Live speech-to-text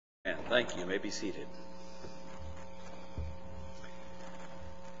And thank you. You may be seated.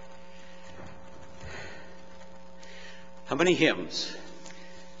 How many hymns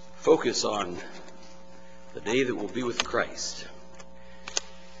focus on the day that we'll be with Christ?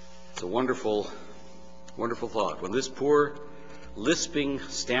 It's a wonderful, wonderful thought. When this poor, lisping,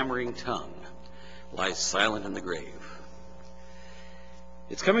 stammering tongue lies silent in the grave.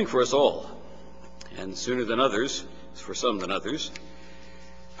 It's coming for us all, and sooner than others, for some than others.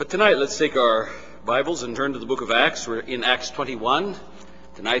 But tonight, let's take our Bibles and turn to the book of Acts. We're in Acts 21.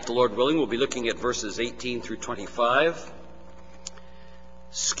 Tonight, the Lord willing, we'll be looking at verses 18 through 25.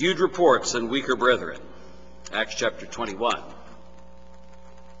 Skewed reports and weaker brethren. Acts chapter 21.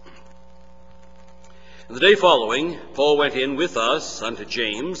 And the day following, Paul went in with us unto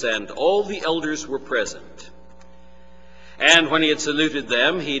James, and all the elders were present. And when he had saluted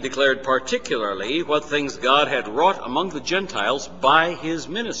them, he declared particularly what things God had wrought among the Gentiles by his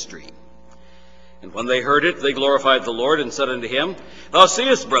ministry. And when they heard it, they glorified the Lord, and said unto him, Thou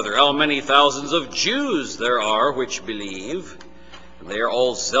seest, brother, how many thousands of Jews there are which believe, and they are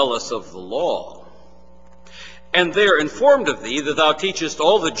all zealous of the law. And they are informed of thee that thou teachest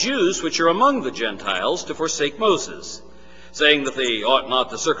all the Jews which are among the Gentiles to forsake Moses, saying that they ought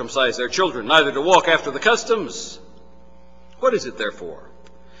not to circumcise their children, neither to walk after the customs. What is it therefore?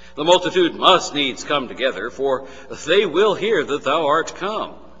 The multitude must needs come together, for they will hear that thou art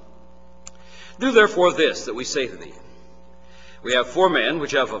come. Do therefore this that we say to thee. We have 4 men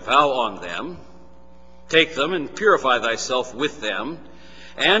which have a vow on them. Take them and purify thyself with them,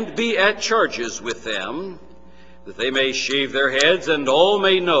 and be at charges with them, that they may shave their heads, and all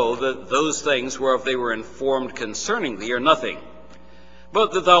may know that those things whereof they were informed concerning thee are nothing,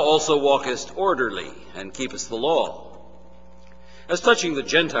 but that thou also walkest orderly, and keepest the law. As touching the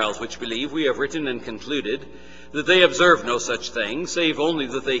Gentiles which believe, we have written and concluded that they observe no such thing, save only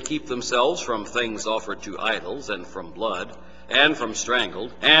that they keep themselves from things offered to idols, and from blood, and from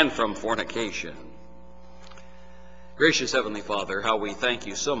strangled, and from fornication. Gracious Heavenly Father, how we thank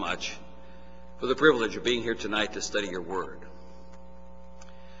you so much for the privilege of being here tonight to study your word.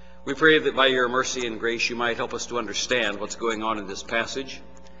 We pray that by your mercy and grace you might help us to understand what's going on in this passage,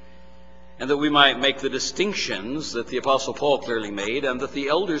 and that we might make the distinctions that the Apostle Paul clearly made and that the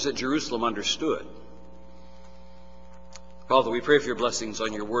elders at Jerusalem understood. Father, we pray for your blessings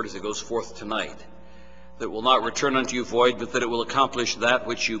on your word as it goes forth tonight, that it will not return unto you void, but that it will accomplish that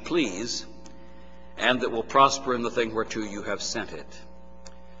which you please, and that will prosper in the thing whereto you have sent it.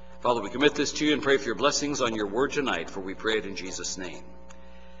 Father, we commit this to you and pray for your blessings on your word tonight, for we pray it in Jesus' name.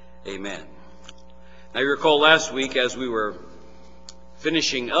 Amen. Now you recall last week as we were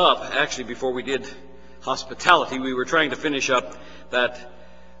finishing up, actually before we did hospitality, we were trying to finish up that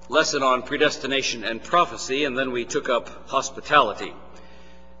lesson on predestination and prophecy, and then we took up hospitality.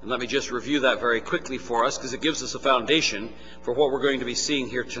 And let me just review that very quickly for us, because it gives us a foundation for what we're going to be seeing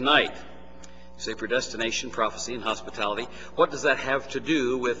here tonight. You say predestination, prophecy, and hospitality. What does that have to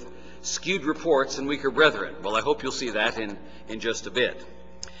do with skewed reports and weaker brethren? Well, I hope you'll see that in just a bit.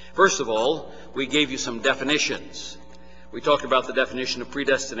 First of all, we gave you some definitions. We talked about the definition of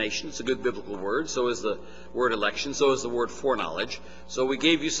predestination. It's a good biblical word. So is the word election. So is the word foreknowledge. So we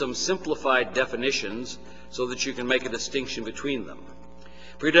gave you some simplified definitions so that you can make a distinction between them.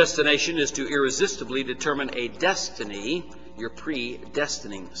 Predestination is to irresistibly determine a destiny. You're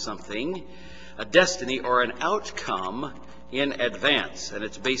predestining something. A destiny or an outcome in advance. And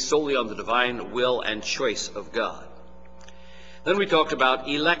it's based solely on the divine will and choice of God. Then we talked about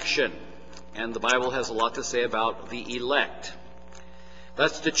election. And the Bible has a lot to say about the elect.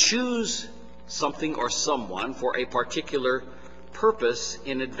 That's to choose something or someone for a particular purpose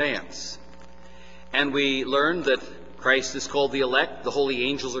in advance. And we learned that Christ is called the elect. The holy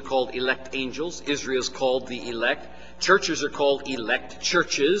angels are called elect angels. Israel is called the elect. Churches are called elect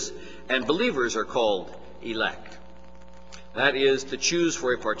churches. And believers are called elect. That is to choose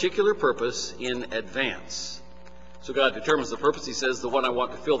for a particular purpose in advance. So God determines the purpose. He says, the one I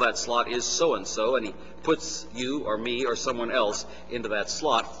want to fill that slot is so-and-so, and he puts you or me or someone else into that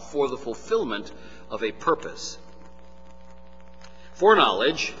slot for the fulfillment of a purpose.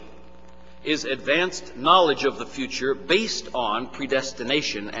 Foreknowledge is advanced knowledge of the future based on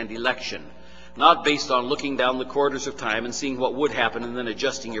predestination and election, not based on looking down the corridors of time and seeing what would happen and then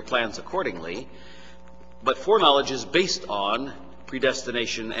adjusting your plans accordingly. But foreknowledge is based on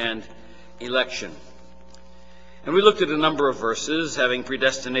predestination and election. And we looked at a number of verses, having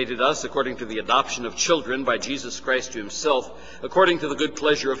predestinated us according to the adoption of children by Jesus Christ to himself, according to the good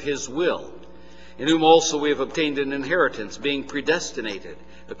pleasure of his will, in whom also we have obtained an inheritance, being predestinated,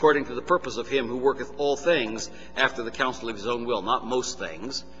 according to the purpose of him who worketh all things after the counsel of his own will. Not most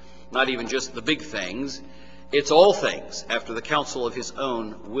things, not even just the big things. It's all things after the counsel of his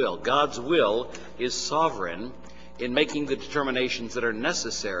own will. God's will is sovereign in making the determinations that are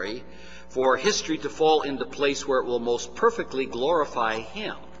necessary for history to fall into place where it will most perfectly glorify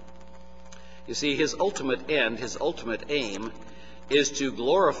him. You see, his ultimate end, his ultimate aim, is to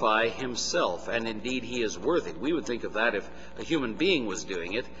glorify himself, and indeed he is worthy. We would think of that if a human being was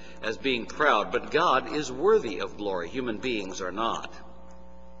doing it as being proud, but God is worthy of glory. Human beings are not.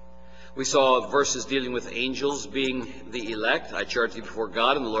 We saw verses dealing with angels being the elect. I charge thee before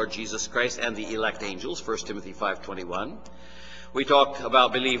God and the Lord Jesus Christ and the elect angels, 1 Timothy 5:21. We talked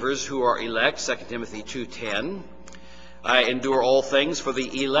about believers who are elect, 2 Timothy 2:10. I endure all things for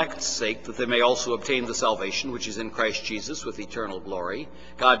the elect's sake, that they may also obtain the salvation which is in Christ Jesus with eternal glory.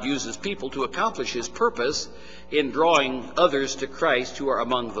 God uses people to accomplish his purpose in drawing others to Christ who are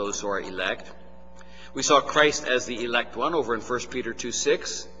among those who are elect. We saw Christ as the elect one over in 1 Peter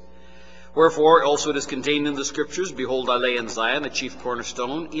 2:6. Wherefore also it is contained in the Scriptures, Behold, I lay in Zion a chief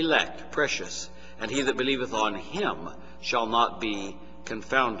cornerstone, elect, precious, and he that believeth on him shall not be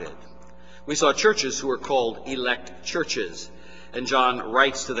confounded. We saw churches who are called elect churches, and John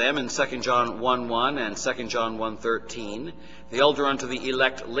writes to them in 2 John 1:1 and 2 John 1:13, the elder unto the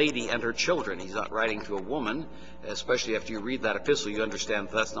elect lady and her children. He's not writing to a woman, especially after you read that epistle, you understand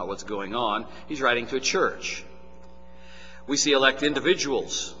that's not what's going on. He's writing to a church. We see elect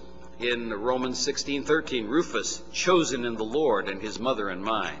individuals in Romans 16:13, Rufus, chosen in the Lord, and his mother and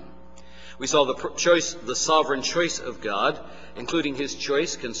mine. We saw the sovereign choice of God, including his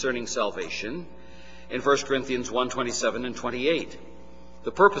choice concerning salvation, in 1 Corinthians 1:27 and 28.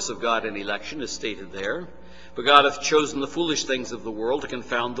 The purpose of God in election is stated there. But God hath chosen the foolish things of the world to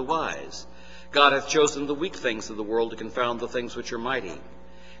confound the wise. God hath chosen the weak things of the world to confound the things which are mighty.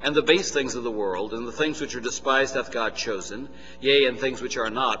 And the base things of the world, and the things which are despised hath God chosen, yea, and things which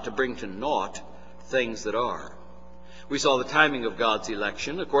are not, to bring to naught things that are. We saw the timing of God's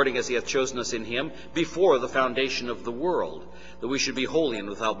election, according as he hath chosen us in him before the foundation of the world, that we should be holy and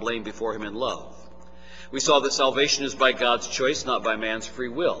without blame before him in love. We saw that salvation is by God's choice, not by man's free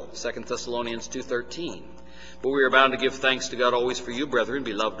will, 2 Thessalonians 2:13. But we are bound to give thanks to God always for you, brethren,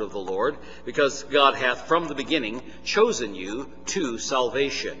 beloved of the Lord, because God hath from the beginning chosen you to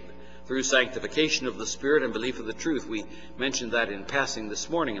salvation, through sanctification of the Spirit and belief of the truth. We mentioned that in passing this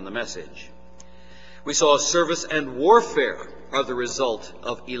morning in the message. We saw service and warfare are the result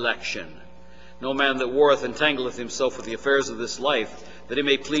of election. No man that warreth entangleth himself with the affairs of this life, that he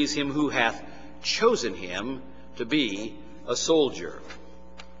may please him who hath chosen him to be a soldier.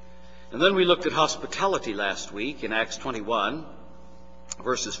 And then we looked at hospitality last week in Acts 21,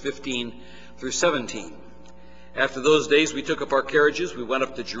 verses 15 through 17. After those days we took up our carriages, we went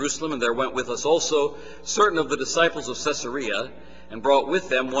up to Jerusalem, and there went with us also certain of the disciples of Caesarea, and brought with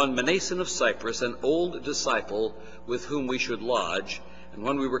them one Manason of Cyprus, an old disciple, with whom we should lodge. And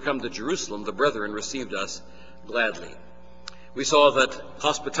when we were come to Jerusalem, the brethren received us gladly. We saw that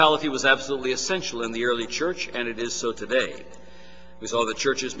hospitality was absolutely essential in the early church, and it is so today. We saw that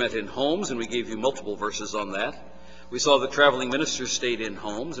churches met in homes, and we gave you multiple verses on that. We saw that traveling ministers stayed in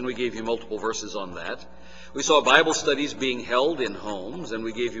homes, and we gave you multiple verses on that. We saw Bible studies being held in homes, and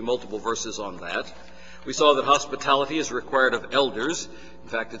we gave you multiple verses on that. We saw that hospitality is required of elders. In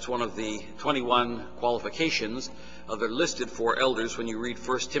fact, it's one of the 21 qualifications that are listed for elders when you read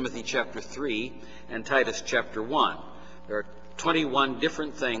 1 Timothy chapter 3 and Titus chapter 1. There are 21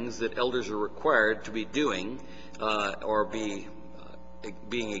 different things that elders are required to be doing or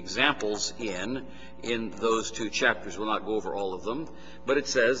being examples in those two chapters. We'll not go over all of them, but it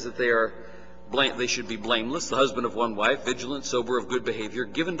says that they should be blameless, the husband of one wife, vigilant, sober, of good behavior,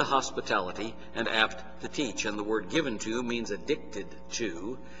 given to hospitality, and apt to teach. And the word given to means addicted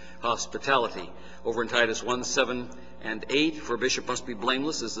to hospitality. Over in Titus 1:7 and 8, for a bishop must be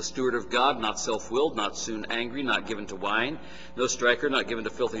blameless as the steward of God, not self-willed, not soon angry, not given to wine, no striker, not given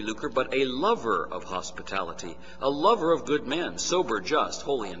to filthy lucre, but a lover of hospitality, a lover of good men, sober, just,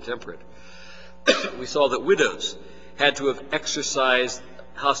 holy, and temperate. We saw that widows had to have exercised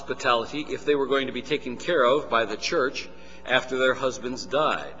hospitality if they were going to be taken care of by the church after their husbands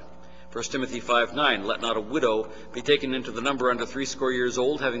died. 1 Timothy 5:9, let not a widow be taken into the number under 80 years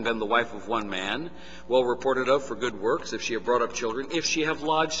old, having been the wife of one man, well reported of for good works, if she have brought up children, if she have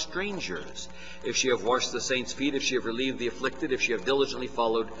lodged strangers, if she have washed the saints' feet, if she have relieved the afflicted, if she have diligently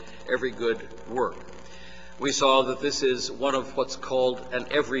followed every good work. We saw that this is one of what's called an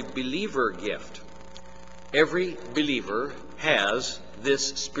every believer gift. Every believer has this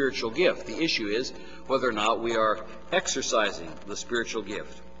spiritual gift. The issue is whether or not we are exercising the spiritual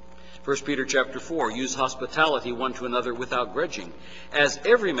gift. 1 Peter chapter 4, use hospitality one to another without grudging, as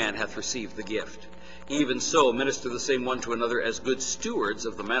every man hath received the gift. Even so, minister the same one to another as good stewards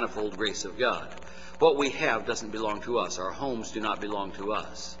of the manifold grace of God. What we have doesn't belong to us. Our homes do not belong to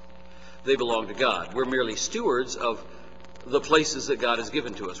us. They belong to God. We're merely stewards of the places that God has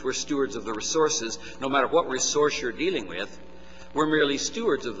given to us. We're stewards of the resources. No matter what resource you're dealing with, we're merely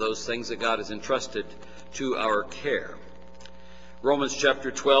stewards of those things that God has entrusted to our care. Romans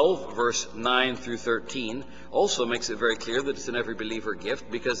chapter 12, verse 9 through 13, also makes it very clear that it's an every believer gift,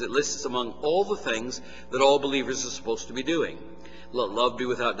 because it lists among all the things that all believers are supposed to be doing. Let love be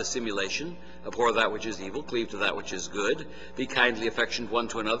without dissimulation. Abhor that which is evil. Cleave to that which is good. Be kindly affectioned one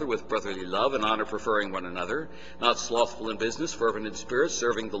to another with brotherly love, and honor preferring one another. Not slothful in business, fervent in spirit,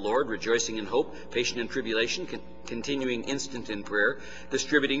 serving the Lord, rejoicing in hope, patient in tribulation, continuing instant in prayer,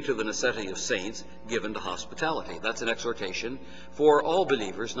 distributing to the necessity of saints, given to hospitality. That's an exhortation for all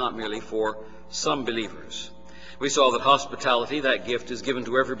believers, not merely for some believers. We saw that hospitality, that gift, is given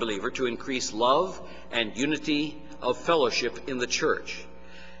to every believer to increase love and unity of fellowship in the church.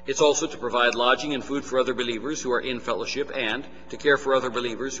 It's also to provide lodging and food for other believers who are in fellowship, and to care for other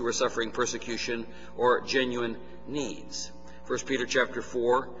believers who are suffering persecution or genuine needs. 1 Peter chapter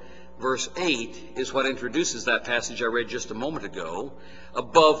 4, verse 8 is what introduces that passage I read just a moment ago.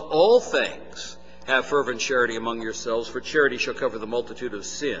 Above all things, have fervent charity among yourselves, for charity shall cover the multitude of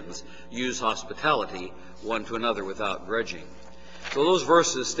sins. Use hospitality one to another without grudging. So those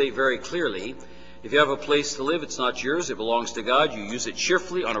verses state very clearly, if you have a place to live, it's not yours, it belongs to God. You use it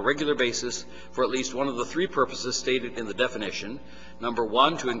cheerfully on a regular basis for at least one of the three purposes stated in the definition. Number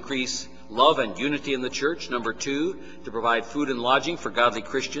one, to increase love and unity in the church. Number two, to provide food and lodging for godly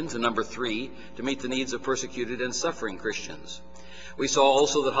Christians. And number three, to meet the needs of persecuted and suffering Christians. We saw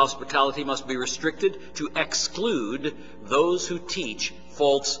also that hospitality must be restricted to exclude those who teach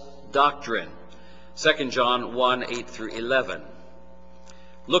false doctrine. 2 John 1, 8 through 11.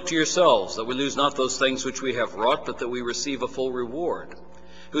 Look to yourselves, that we lose not those things which we have wrought, but that we receive a full reward.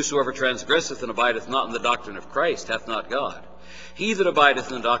 Whosoever transgresseth and abideth not in the doctrine of Christ hath not God. He that abideth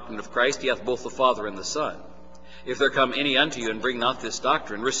in the doctrine of Christ, he hath both the Father and the Son. If there come any unto you and bring not this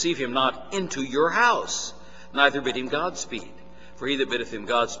doctrine, receive him not into your house, neither bid him Godspeed. For he that biddeth him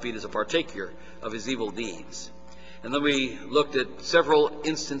Godspeed is a partaker of his evil deeds. And then we looked at several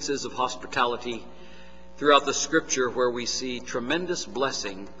instances of hospitality throughout the Scripture where we see tremendous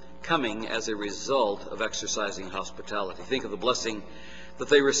blessing coming as a result of exercising hospitality. Think of the blessing that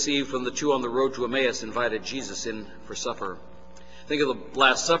they received when the two on the road to Emmaus invited Jesus in for supper. Think of the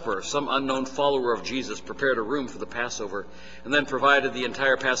Last Supper. Some unknown follower of Jesus prepared a room for the Passover and then provided the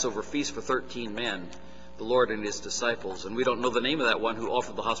entire Passover feast for 13 men, the Lord and his disciples. And we don't know the name of that one who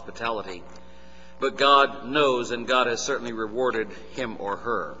offered the hospitality, but God knows, and God has certainly rewarded him or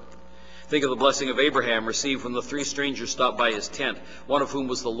her. Think of the blessing of Abraham received when the three strangers stopped by his tent, one of whom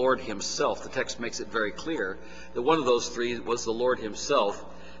was the Lord himself. The text makes it very clear that one of those three was the Lord himself,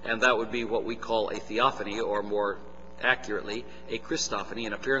 and that would be what we call a theophany, or more accurately, a Christophany,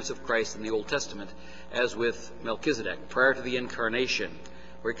 an appearance of Christ in the Old Testament, as with Melchizedek, prior to the incarnation,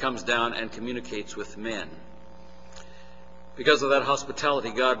 where he comes down and communicates with men. Because of that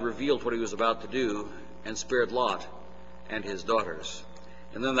hospitality, God revealed what he was about to do and spared Lot and his daughters.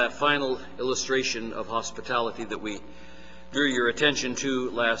 And then that final illustration of hospitality that we drew your attention to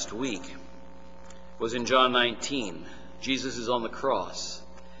last week was in John 19. Jesus is on the cross.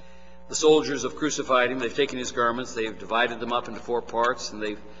 The soldiers have crucified him. They've taken his garments. They've divided them up into 4 parts, and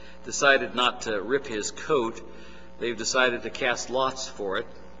they've decided not to rip his coat. They've decided to cast lots for it.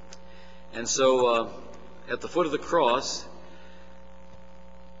 And so at the foot of the cross,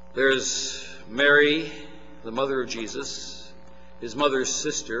 there's Mary, the mother of Jesus, his mother's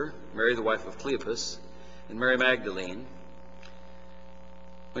sister, Mary the wife of Cleopas, and Mary Magdalene.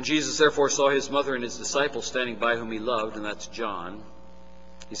 When Jesus therefore saw his mother and his disciple standing by whom he loved, and that's John,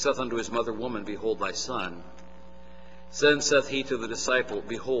 he saith unto his mother, Woman, behold thy son. Then saith he to the disciple,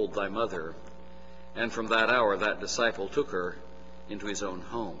 Behold thy mother. And from that hour that disciple took her into his own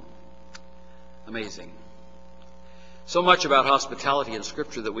home. Amazing. So much about hospitality in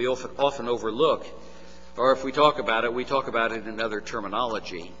Scripture that we often overlook, or if we talk about it in other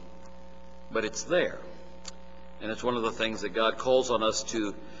terminology, but it's there. And it's one of the things that God calls on us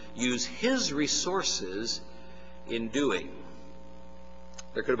to use his resources in doing.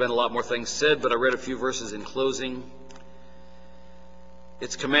 There could have been a lot more things said, but I read a few verses in closing.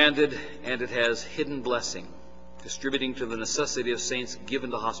 It's commanded, and it has hidden blessing, distributing to the necessity of saints,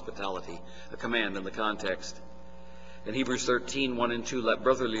 given to hospitality, a command in the context. In Hebrews 13, 1 and 2, let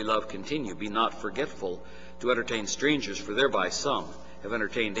brotherly love continue. Be not forgetful to entertain strangers, for thereby some have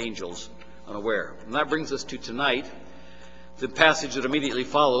entertained angels unaware. And that brings us to tonight, the passage that immediately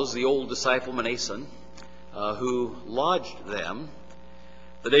follows, the old disciple Manason, who lodged them.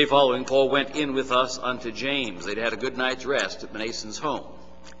 The day following, Paul went in with us unto James. They'd had a good night's rest at Manason's home.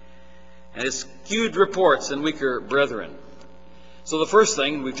 And his skewed reports and weaker brethren. So the first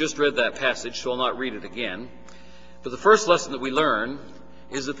thing, we've just read that passage, so I'll not read it again. But the first lesson that we learn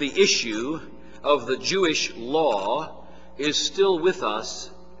is that the issue of the Jewish law is still with us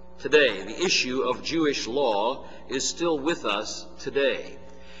today. The issue of Jewish law is still with us today.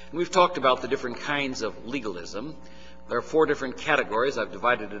 And we've talked about the different kinds of legalism. There are 4 different categories. I've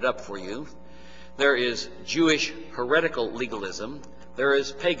divided it up for you. There is Jewish heretical legalism. There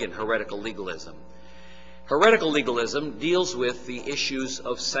is pagan heretical legalism. Heretical legalism deals with the issues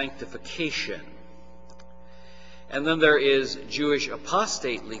of sanctification. And then there is Jewish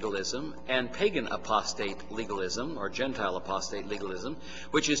apostate legalism and pagan apostate legalism, or Gentile apostate legalism,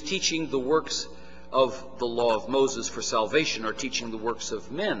 which is teaching the works of the law of Moses for salvation, or teaching the works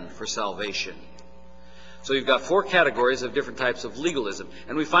of men for salvation. So you've got 4 categories of different types of legalism,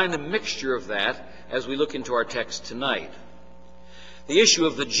 and we find a mixture of that as we look into our text tonight. The issue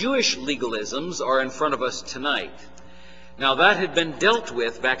of the Jewish legalisms are in front of us tonight. Now that had been dealt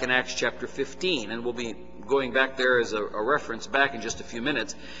with back in Acts chapter 15, and we'll be going back there as a reference back in just a few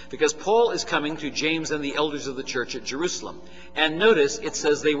minutes, because Paul is coming to James and the elders of the church at Jerusalem. And notice it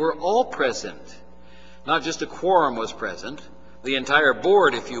says they were all present. Not just a quorum was present. The entire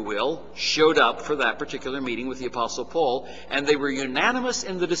board, if you will, showed up for that particular meeting with the Apostle Paul, and they were unanimous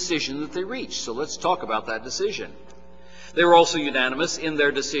in the decision that they reached. So let's talk about that decision. They were also unanimous in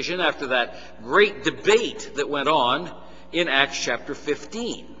their decision after that great debate that went on in Acts chapter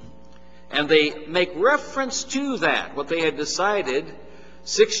 15. And they make reference to that, what they had decided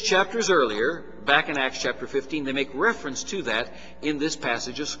 6 chapters earlier, back in Acts chapter 15. They make reference to that in this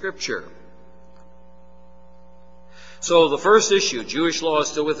passage of Scripture. So the first issue, Jewish law, is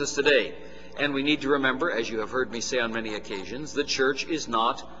still with us today. And we need to remember, as you have heard me say on many occasions, the church is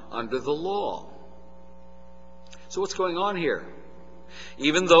not under the law. So what's going on here?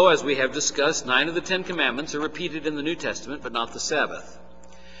 Even though, as we have discussed, 9 of the 10 commandments are repeated in the New Testament, but not the Sabbath.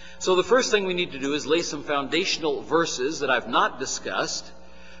 So the first thing we need to do is lay some foundational verses that I've not discussed,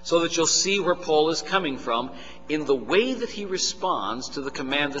 so that you'll see where Paul is coming from in the way that he responds to the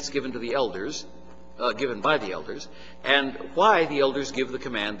command that's given to the elders, given by the elders, and why the elders give the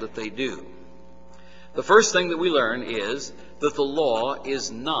command that they do. The first thing that we learn is that the law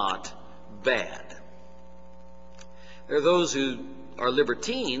is not bad. There are those who are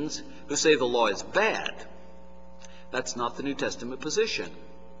libertines who say the law is bad. That's not the New Testament position.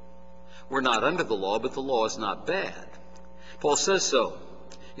 We're not under the law, but the law is not bad. Paul says so.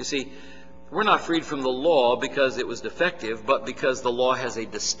 You see, we're not freed from the law because it was defective, but because the law has a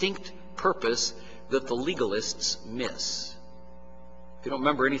distinct purpose that the legalists miss. If you don't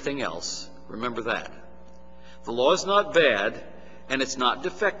remember anything else, remember that. The law is not bad, and it's not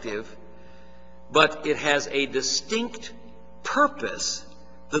defective, but it has a distinct purpose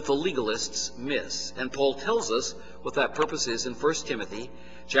that the legalists miss. And Paul tells us what that purpose is in 1 Timothy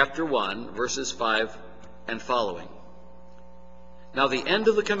chapter 1, verses 5 and following. Now the end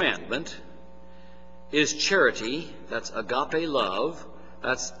of the commandment is charity. That's agape love.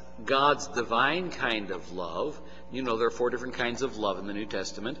 That's God's divine kind of love. You know there are 4 different kinds of love in the New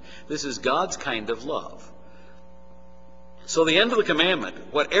Testament. This is God's kind of love. So the end of the commandment,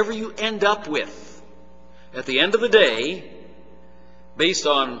 whatever you end up with at the end of the day, based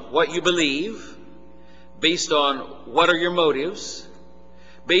on what you believe, based on what are your motives,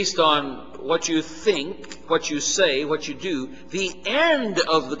 based on what you think, what you say, what you do, the end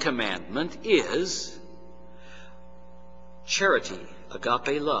of the commandment is charity,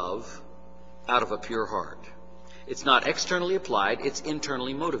 agape love, out of a pure heart. It's not externally applied, it's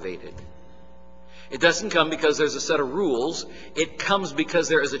internally motivated. It doesn't come because there's a set of rules. It comes because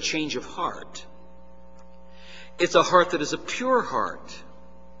there is a change of heart. It's a heart that is a pure heart.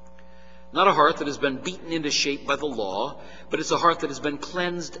 Not a heart that has been beaten into shape by the law, but it's a heart that has been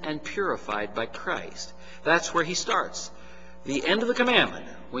cleansed and purified by Christ. That's where he starts. The end of the commandment.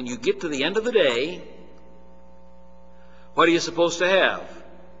 When you get to the end of the day, what are you supposed to have?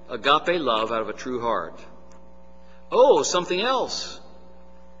 Agape love out of a true heart. Oh, something else.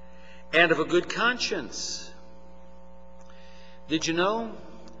 And of a good conscience. Did you know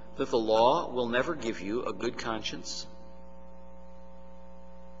that the law will never give you a good conscience?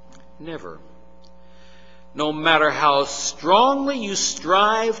 Never. No matter how strongly you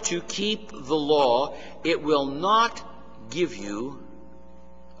strive to keep the law, it will not give you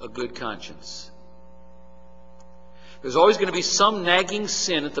a good conscience. There's always going to be some nagging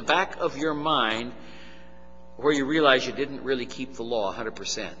sin at the back of your mind where you realize you didn't really keep the law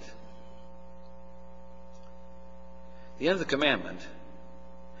 100%. The end of the commandment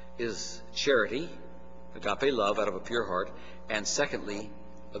is charity, agape love out of a pure heart, and secondly,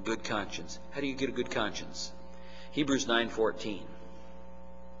 a good conscience. How do you get a good conscience? Hebrews 9:14.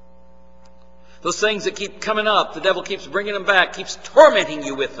 Those things that keep coming up, the devil keeps bringing them back, keeps tormenting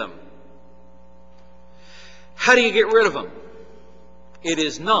you with them. How do you get rid of them? It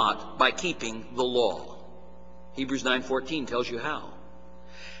is not by keeping the law. Hebrews 9:14 tells you how.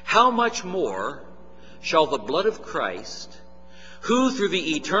 How much more shall the blood of Christ, who through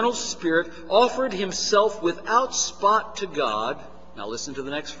the eternal Spirit offered himself without spot to God, now listen to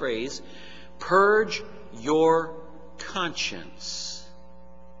the next phrase, purge your conscience.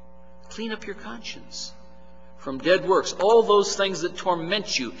 Clean up your conscience from dead works, all those things that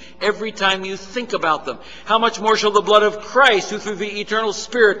torment you every time you think about them. How much more shall the blood of Christ, who through the eternal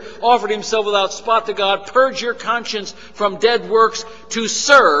Spirit offered himself without spot to God, purge your conscience from dead works to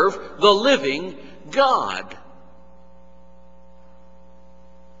serve the living God?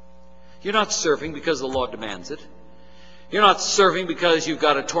 You're not serving because the law demands it. You're not serving because you've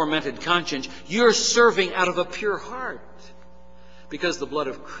got a tormented conscience. You're serving out of a pure heart. Because the blood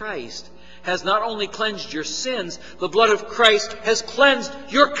of Christ has not only cleansed your sins, the blood of Christ has cleansed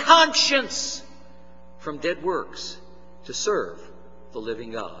your conscience from dead works to serve the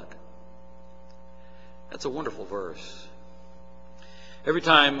living God. That's a wonderful verse. Every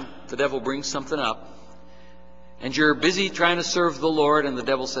time the devil brings something up, and you're busy trying to serve the Lord, and the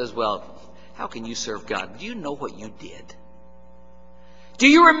devil says, well, how can you serve God? Do you know what you did? Do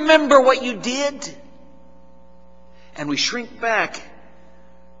you remember what you did? And we shrink back,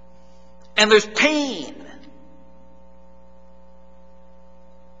 and there's pain.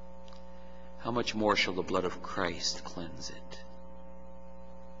 How much more shall the blood of Christ cleanse it,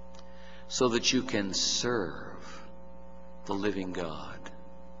 so that you can serve the living God?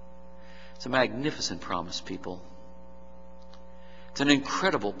 It's a magnificent promise, people. It's an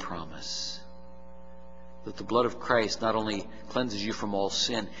incredible promise that the blood of Christ not only cleanses you from all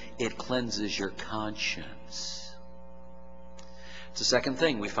sin, it cleanses your conscience. It's the second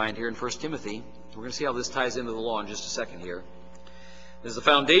thing we find here in 1 Timothy. We're going to see how this ties into the law in just a second here. There's the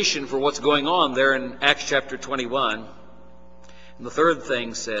foundation for what's going on there in Acts chapter 21. And the third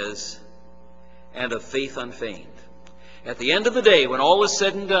thing says, and of faith unfeigned. At the end of the day, when all is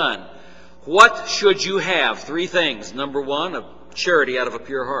said and done, what should you have? Three things. Number one, a charity out of a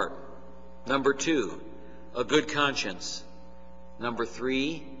pure heart. Number two, a good conscience. Number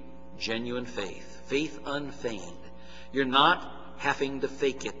three, genuine faith. Faith unfeigned. You're not having to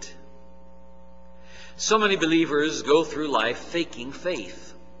fake it. So many believers go through life faking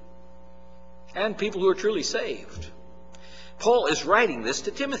faith. And people who are truly saved. Paul is writing this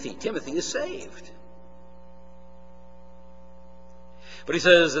to Timothy. Timothy is saved. But he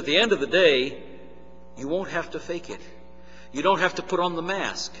says, at the end of the day, you won't have to fake it. You don't have to put on the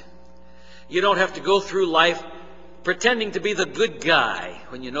mask. You don't have to go through life pretending to be the good guy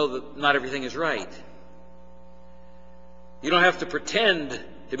when you know that not everything is right. You don't have to pretend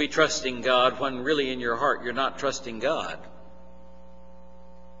to be trusting God when really in your heart you're not trusting God.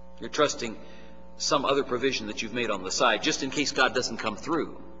 You're trusting some other provision that you've made on the side, just in case God doesn't come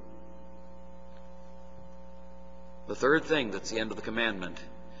through. The third thing that's the end of the commandment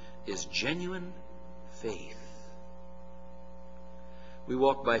is genuine faith. We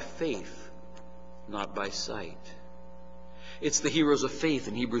walk by faith, not by sight. It's the heroes of faith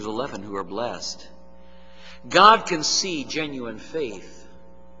in Hebrews 11 who are blessed. God can see genuine faith.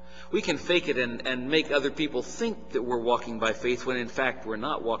 We can fake it and make other people think that we're walking by faith when in fact we're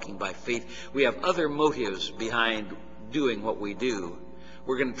not walking by faith. We have other motives behind doing what we do.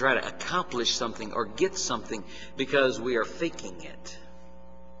 We're going to try to accomplish something or get something because we are faking it.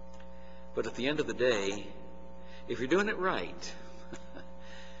 But at the end of the day, if you're doing it right,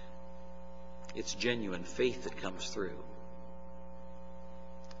 it's genuine faith that comes through.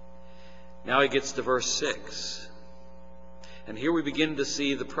 Now he gets to verse 6. And here we begin to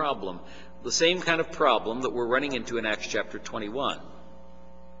see the problem. The same kind of problem that we're running into in Acts chapter 21.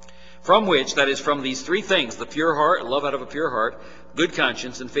 From which, that is from these three things, the pure heart, love out of a pure heart, good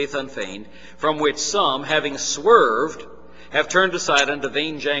conscience, and faith unfeigned, from which some, having swerved, have turned aside unto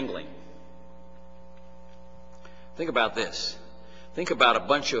vain jangling. Think about this. Think about a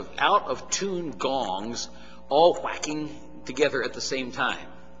bunch of out-of-tune gongs all whacking together at the same time.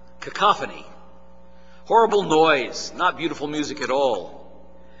 Cacophony. Horrible noise. Not beautiful music at all.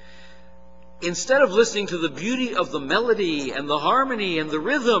 Instead of listening to the beauty of the melody and the harmony and the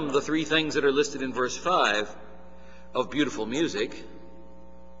rhythm, the three things that are listed in verse 5, of beautiful music.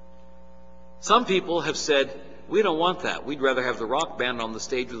 Some people have said, we don't want that. We'd rather have the rock band on the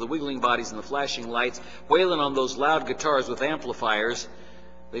stage with the wiggling bodies and the flashing lights, wailing on those loud guitars with amplifiers.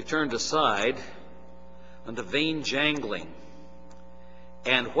 They've turned aside unto vain jangling.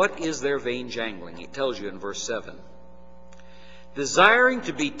 And what is their vain jangling? He tells you in verse 7. Desiring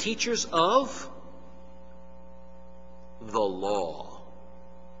to be teachers of the law.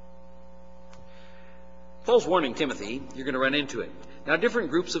 Paul's warning Timothy, you're going to run into it. Now, different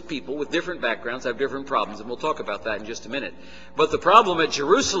groups of people with different backgrounds have different problems, and we'll talk about that in just a minute. But the problem at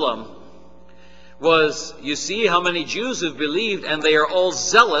Jerusalem was, you see how many Jews have believed, and they are all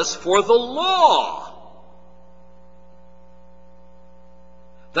zealous for the law.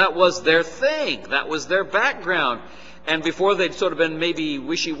 That was their thing. That was their background. And before they'd sort of been maybe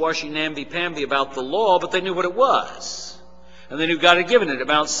wishy-washy, namby-pamby about the law, but they knew what it was. And they knew God had given it at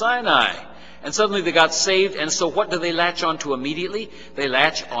Mount Sinai. And suddenly they got saved, and so what do they latch onto immediately? They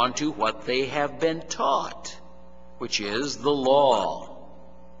latch onto what they have been taught, which is the law.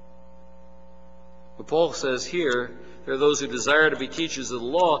 But Paul says here, there are those who desire to be teachers of the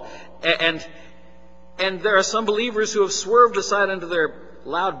law, and there are some believers who have swerved aside into their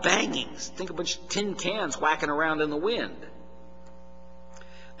loud bangings. Think of a bunch of tin cans whacking around in the wind.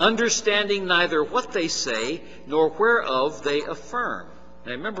 Understanding neither what they say, nor whereof they affirm.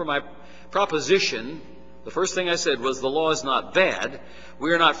 Now remember my proposition, the first thing I said was the law is not bad.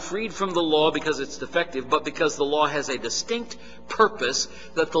 We are not freed from the law because it's defective, but because the law has a distinct purpose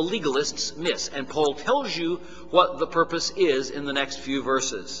that the legalists miss. And Paul tells you what the purpose is in the next few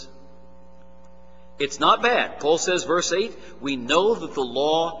verses. It's not bad. Paul says, verse 8, we know that the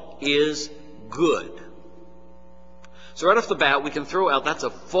law is good. So right off the bat, we can throw out, that's a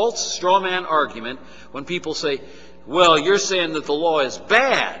false straw man argument when people say, well, you're saying that the law is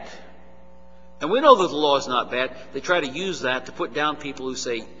bad. And we know that the law is not bad. They try to use that to put down people who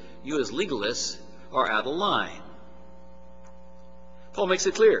say, you as legalists are out of line. Paul makes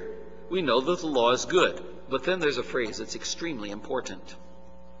it clear. We know that the law is good. But then there's a phrase that's extremely important.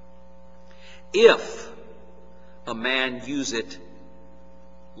 If a man use it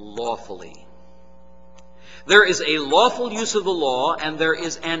lawfully. There is a lawful use of the law, and there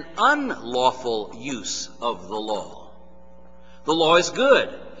is an unlawful use of the law. The law is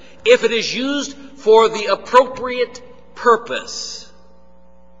good if it is used for the appropriate purpose,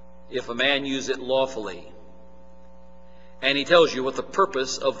 if a man use it lawfully. And he tells you what the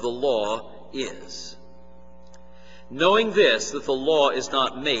purpose of the law is. Knowing this, that the law is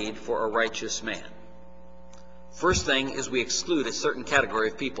not made for a righteous man. First thing is we exclude a certain category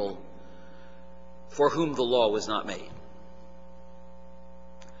of people for whom the law was not made.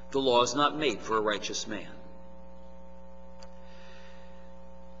 The law is not made for a righteous man.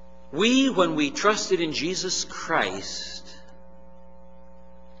 We, when we trusted in Jesus Christ,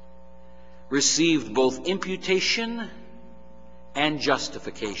 received both imputation and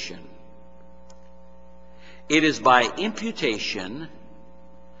justification. It is by imputation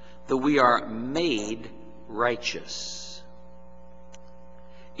that we are made righteous.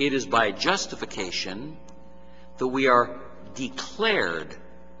 It is by justification that we are declared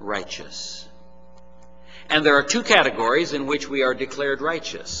righteous. And there are two categories in which we are declared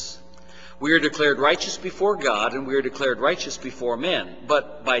righteous. We are declared righteous before God, and we are declared righteous before men,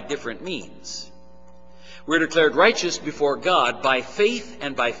 but by different means. We are declared righteous before God by faith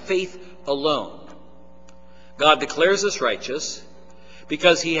and by faith alone. God declares us righteous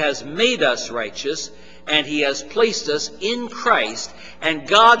because He has made us righteous, and He has placed us in Christ, and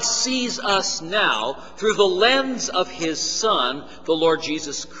God sees us now through the lens of His Son, the Lord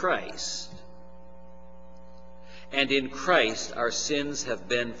Jesus Christ. And in Christ our sins have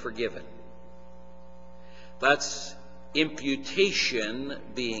been forgiven. That's imputation,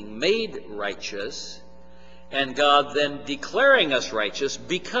 being made righteous, and God then declaring us righteous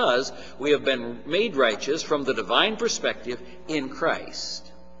because we have been made righteous from the divine perspective in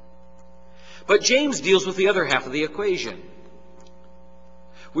Christ. But James deals with the other half of the equation.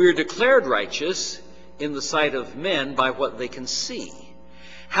 We are declared righteous in the sight of men by what they can see.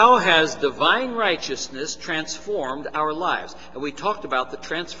 How has divine righteousness transformed our lives? And we talked about the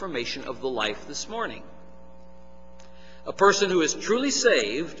transformation of the life this morning. A person who is truly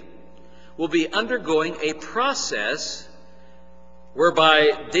saved will be undergoing a process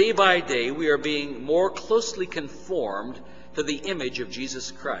whereby day by day we are being more closely conformed to the image of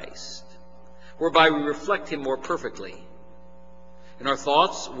Jesus Christ, whereby we reflect Him more perfectly in our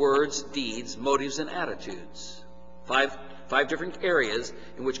thoughts, words, deeds, motives, and attitudes. Five different areas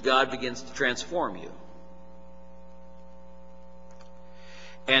in which God begins to transform you.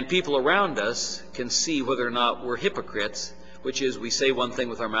 and people around us can see whether or not we're hypocrites, which is we say one thing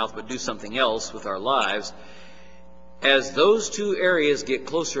with our mouth but do something else with our lives. As those two areas get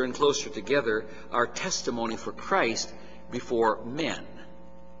closer and closer together, our testimony for Christ before men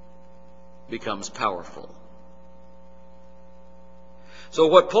becomes powerful. So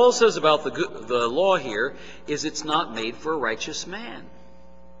what Paul says about the law here is it's not made for a righteous man.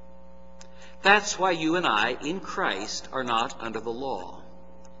 That's why you and I, in Christ, are not under the law.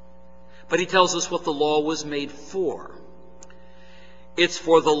 But he tells us what the law was made for. It's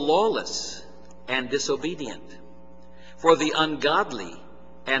for the lawless and disobedient, for the ungodly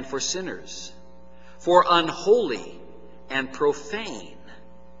and for sinners, for unholy and profane,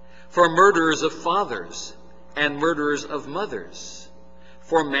 for murderers of fathers and murderers of mothers,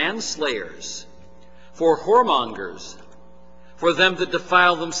 for manslayers, for whoremongers, for them that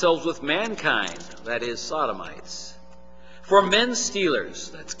defile themselves with mankind, that is, sodomites, for men stealers,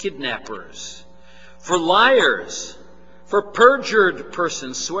 that's kidnappers, for liars, for perjured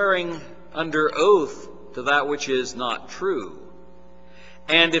persons swearing under oath to that which is not true,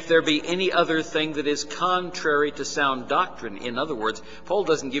 and if there be any other thing that is contrary to sound doctrine. In other words, Paul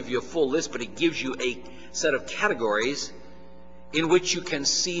doesn't give you a full list, but he gives you a set of categories in which you can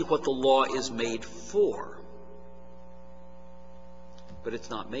see what the law is made for. But it's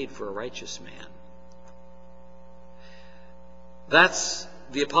not made for a righteous man. That's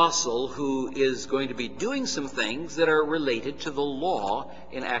the apostle who is going to be doing some things that are related to the law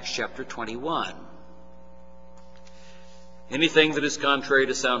in Acts chapter 21. Anything that is contrary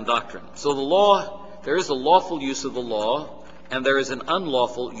to sound doctrine. So the law, there is a lawful use of the law, and there is an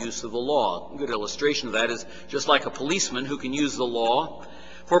unlawful use of the law. A good illustration of that is just like a policeman who can use the law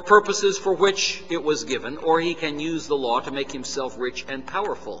for purposes for which it was given, or he can use the law to make himself rich and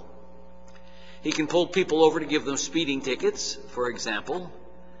powerful. He can pull people over to give them speeding tickets, for example,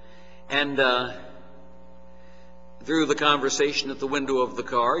 and through the conversation at the window of the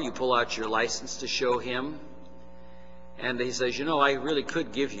car, you pull out your license to show him, and he says, you know, I really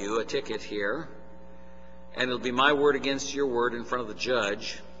could give you a ticket here, and it'll be my word against your word in front of the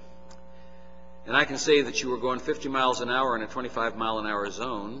judge. And I can say that you were going 50 miles an hour in a 25-mile-an-hour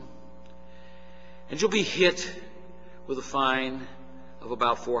zone. And you'll be hit with a fine of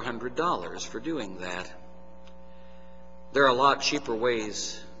about $400 for doing that. There are a lot cheaper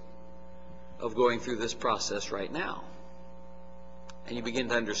ways of going through this process right now. And you begin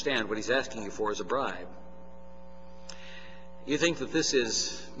to understand what he's asking you for is a bribe. You think that this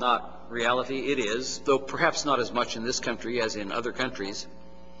is not reality? It is, though perhaps not as much in this country as in other countries.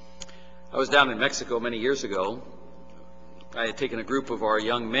 I was down in Mexico many years ago. I had taken a group of our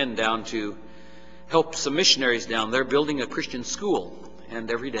young men down to help some missionaries down there building a Christian school. And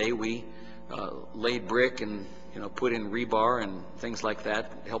every day we laid brick and put in rebar and things like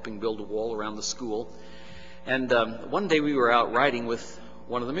that, helping build a wall around the school. And one day we were out riding with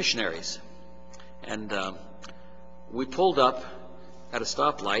one of the missionaries. And we pulled up at a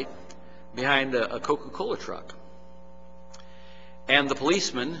stoplight behind a Coca-Cola truck. And the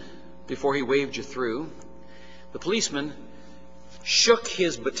policeman, before he waved you through, the policeman shook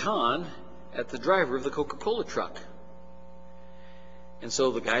his baton at the driver of the Coca-Cola truck. And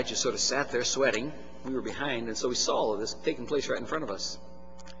so the guy just sort of sat there sweating. We were behind, and so we saw all of this taking place right in front of us.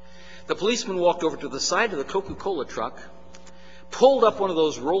 The policeman walked over to the side of the Coca-Cola truck, pulled up one of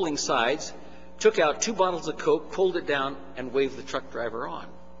those rolling sides, took out 2 bottles of Coke, pulled it down, and waved the truck driver on.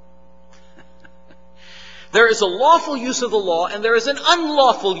 There is a lawful use of the law, and there is an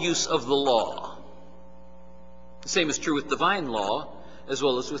unlawful use of the law. The same is true with divine law, as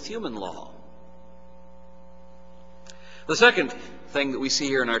well as with human law. The second thing that we see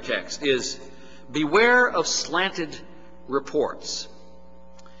here in our text is beware of slanted reports.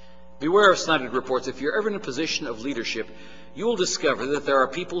 Beware of slanted reports. If you're ever in a position of leadership, you will discover that there are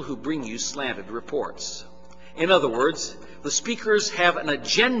people who bring you slanted reports. In other words, the speakers have an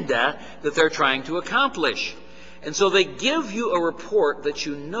agenda that they're trying to accomplish. And so they give you a report that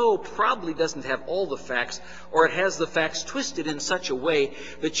you know probably doesn't have all the facts, or it has the facts twisted in such a way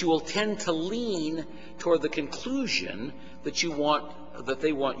that you will tend to lean toward the conclusion that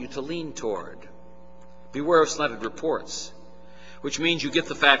they want you to lean toward. Beware of slanted reports, which means you get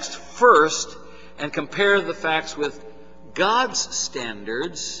the facts first and compare the facts with God's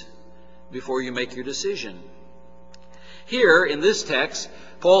standards before you make your decision. Here, in this text,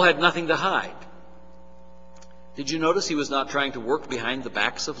 Paul had nothing to hide. Did you notice he was not trying to work behind the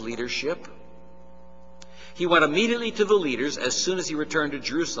backs of leadership? He went immediately to the leaders as soon as he returned to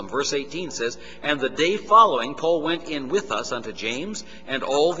Jerusalem. Verse 18 says, "And the day following, Paul went in with us unto James, and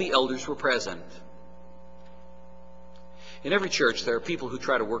all the elders were present." In every church, there are people who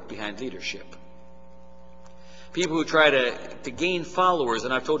try to work behind leadership. People who try to gain followers,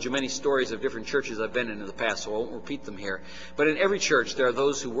 and I've told you many stories of different churches I've been in the past, so I won't repeat them here. But in every church, there are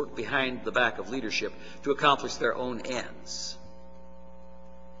those who work behind the back of leadership to accomplish their own ends.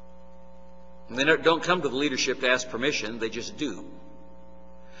 And they don't come to the leadership to ask permission, they just do.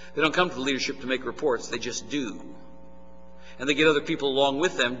 They don't come to the leadership to make reports, they just do. And they get other people along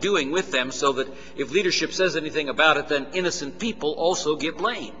with them, doing with them, so that if leadership says anything about it, then innocent people also get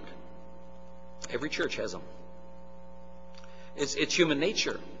blamed. Every church has them. It's human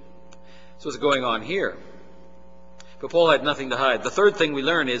nature. That's what's going on here. But Paul had nothing to hide. The third thing we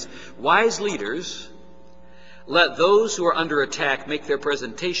learn is wise leaders let those who are under attack make their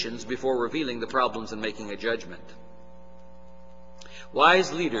presentations before revealing the problems and making a judgment.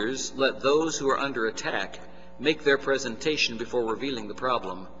 Wise leaders let those who are under attack make their presentation before revealing the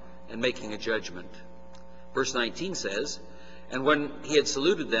problem and making a judgment. Verse 19 says, "And when he had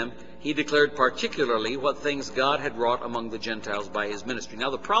saluted them, he declared particularly what things God had wrought among the Gentiles by his ministry."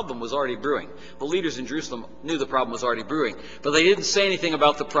 Now the problem was already brewing. The leaders in Jerusalem knew the problem was already brewing, but they didn't say anything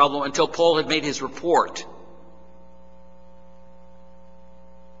about the problem until Paul had made his report.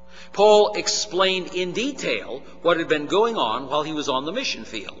 Paul explained in detail what had been going on while he was on the mission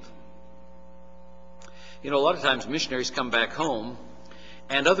field. You know, a lot of times missionaries come back home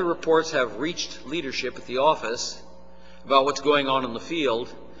and other reports have reached leadership at the office about what's going on in the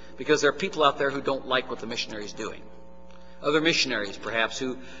field because there are people out there who don't like what the missionary is doing. Other missionaries, perhaps,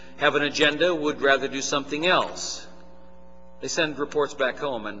 who have an agenda would rather do something else. They send reports back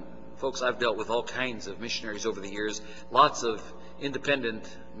home, and folks, I've dealt with all kinds of missionaries over the years, lots of independent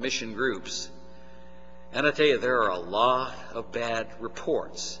mission groups. And I tell you, there are a lot of bad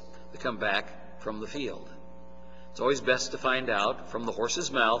reports that come back from the field. It's always best to find out from the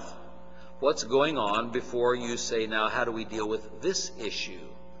horse's mouth what's going on before you say, now, how do we deal with this issue?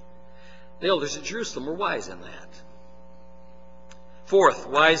 The elders at Jerusalem were wise in that. Fourth,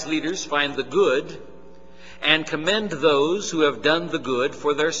 wise leaders find the good and commend those who have done the good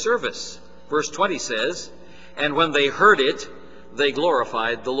for their service. Verse 20 says, "And when they heard it, they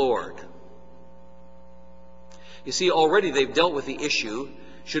glorified the Lord." You see, already they've dealt with the issue,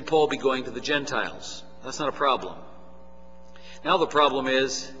 should Paul be going to the Gentiles? That's not a problem. Now the problem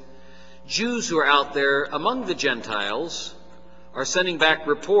is, Jews who are out there among the Gentiles are sending back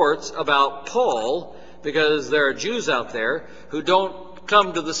reports about Paul because there are Jews out there who don't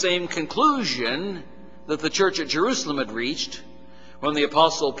come to the same conclusion that the church at Jerusalem had reached when the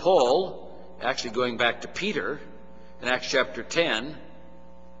Apostle Paul, actually going back to Peter in Acts chapter 10,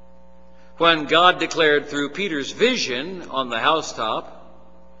 when God declared through Peter's vision on the housetop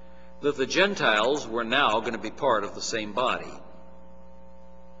that the Gentiles were now going to be part of the same body.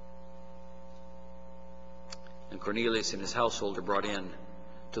 And Cornelius and his household are brought in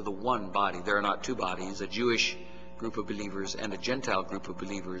to the one body. There are not two bodies, a Jewish group of believers and a Gentile group of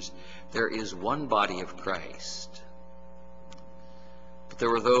believers. There is one body of Christ. But there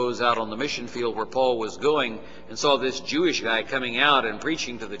were those out on the mission field where Paul was going and saw this Jewish guy coming out and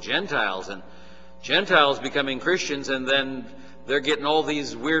preaching to the Gentiles, and Gentiles becoming Christians, and then they're getting all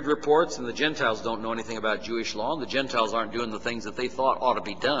these weird reports, and the Gentiles don't know anything about Jewish law, and the Gentiles aren't doing the things that they thought ought to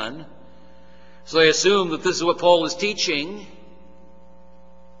be done. So they assume that this is what Paul is teaching.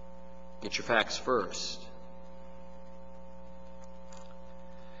 Get your facts first.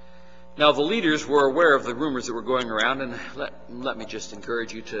 Now, the leaders were aware of the rumors that were going around, and let me just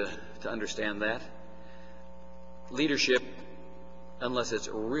encourage you to understand that. Leadership, unless it's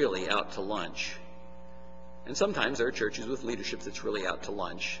really out to lunch, and sometimes there are churches with leadership that's really out to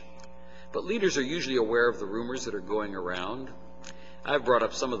lunch, but leaders are usually aware of the rumors that are going around. I've brought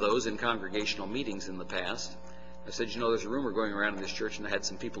up some of those in congregational meetings in the past. I said, you know, there's a rumor going around in this church, and I had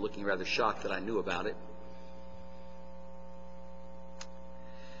some people looking rather shocked that I knew about it.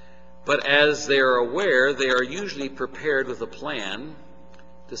 But as they are aware, they are usually prepared with a plan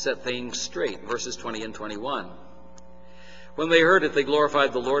to set things straight. Verses 20 and 21. "When they heard it, they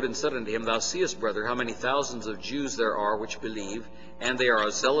glorified the Lord and said unto him, Thou seest, brother, how many thousands of Jews there are which believe, and they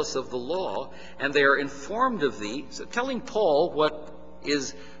are zealous of the law, and they are informed of thee." So telling Paul what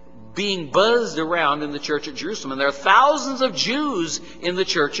is being buzzed around in the church at Jerusalem. And there are thousands of Jews in the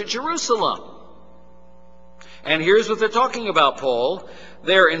church at Jerusalem. And here's what they're talking about, Paul.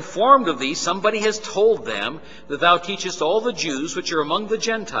 They're informed of thee. Somebody has told them that thou teachest all the Jews which are among the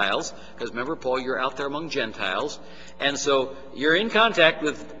Gentiles. Because remember, Paul, you're out there among Gentiles. And so you're in contact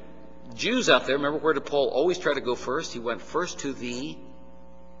with Jews out there. Remember, where did Paul always try to go first? He went first to the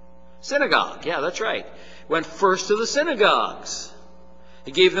synagogue. Yeah, that's right. Went first to the synagogues.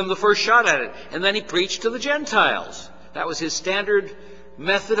 He gave them the first shot at it. And then he preached to the Gentiles. That was his standard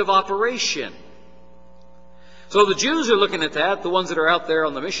method of operation. So the Jews are looking at that, the ones that are out there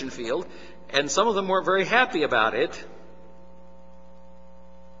on the mission field, and some of them weren't very happy about it.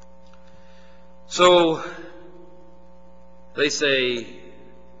 So they say,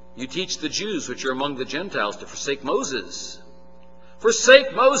 you teach the Jews which are among the Gentiles to forsake Moses.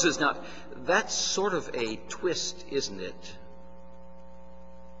 Forsake Moses. Now, that's sort of a twist, isn't it?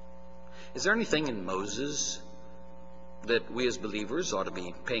 Is there anything in Moses that we as believers ought to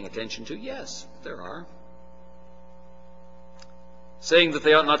be paying attention to? Yes, there are. Saying that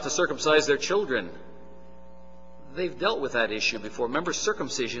they ought not to circumcise their children. They've dealt with that issue before. Remember,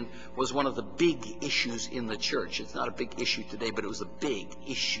 circumcision was one of the big issues in the church. It's not a big issue today, but it was a big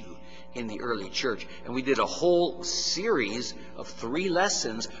issue in the early church. And we did a whole series of 3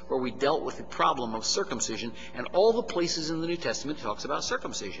 lessons where we dealt with the problem of circumcision, and all the places in the New Testament talks about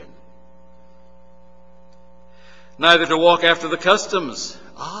circumcision. Neither to walk after the customs.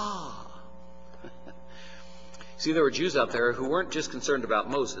 See, there were Jews out there who weren't just concerned about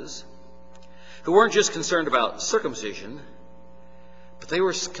Moses, who weren't just concerned about circumcision, but they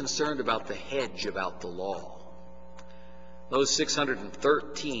were concerned about the hedge about the law. Those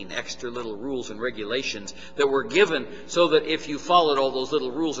 613 extra little rules and regulations that were given so that if you followed all those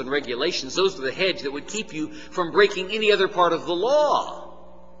little rules and regulations, those were the hedge that would keep you from breaking any other part of the law.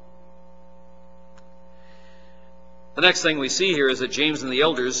 The next thing we see here is that James and the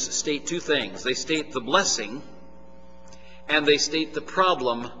elders state 2 things. They state the blessing, and they state the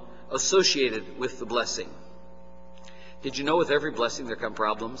problem associated with the blessing. Did you know with every blessing there come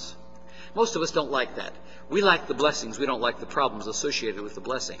problems? Most of us don't like that. We like the blessings. We don't like the problems associated with the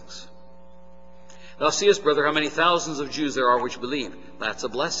blessings. Thou seest, brother, how many thousands of Jews there are which believe. That's a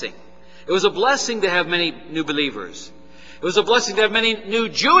blessing. It was a blessing to have many new believers. It was a blessing to have many new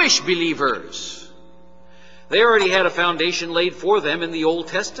Jewish believers. They already had a foundation laid for them in the Old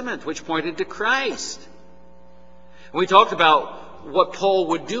Testament, which pointed to Christ. We talked about what Paul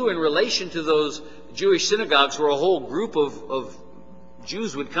would do in relation to those Jewish synagogues where a whole group of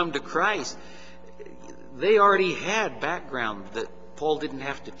Jews would come to Christ. They already had background that Paul didn't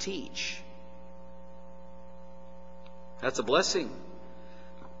have to teach. That's a blessing.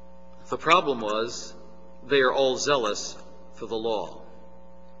 The problem was they are all zealous for the law.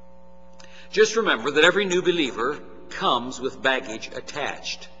 Just remember that every new believer comes with baggage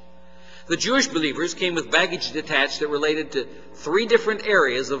attached. The Jewish believers came with baggage attached that related to 3 different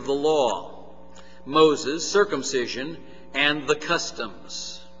areas of the law: Moses, circumcision, and the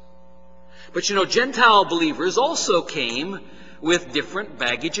customs. But you know, Gentile believers also came with different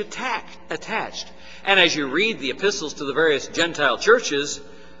baggage attached. And as you read the epistles to the various Gentile churches,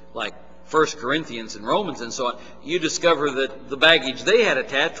 like 1 Corinthians and Romans and so on, you discover that the baggage they had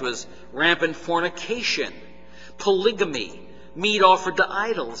attached was rampant fornication, polygamy, meat offered to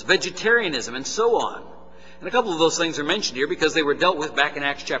idols, vegetarianism, and so on. And a couple of those things are mentioned here because they were dealt with back in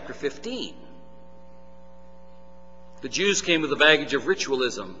Acts chapter 15. The Jews came with the baggage of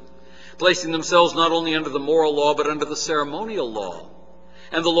ritualism, placing themselves not only under the moral law but under the ceremonial law,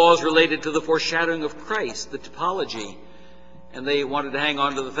 and the laws related to the foreshadowing of Christ, the typology. And they wanted to hang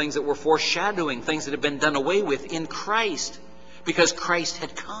on to the things that were foreshadowing, things that had been done away with in Christ, because Christ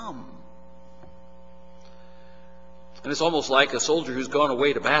had come. And it's almost like a soldier who's gone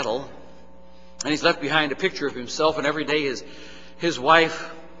away to battle, and he's left behind a picture of himself, and every day his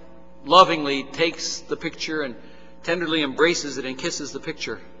wife lovingly takes the picture and tenderly embraces it and kisses the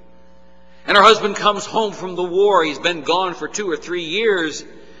picture. And her husband comes home from the war. He's been gone for 2 or 3 years,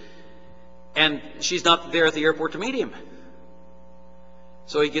 and she's not there at the airport to meet him.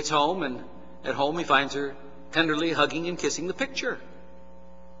 So he gets home, and at home he finds her tenderly hugging and kissing the picture.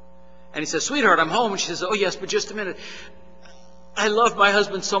 And he says, "Sweetheart, I'm home." And she says, "Oh yes, but just a minute. I love my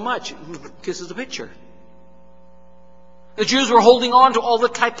husband so much." Kisses the picture. The Jews were holding on to all the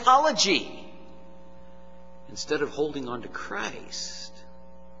typology instead of holding on to Christ.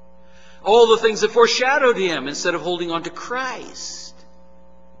 All the things that foreshadowed him instead of holding on to Christ.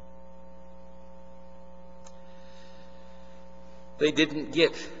 They didn't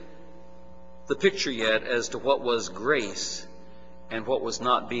get the picture yet as to what was grace and what was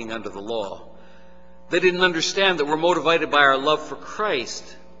not being under the law. They didn't understand that we're motivated by our love for Christ,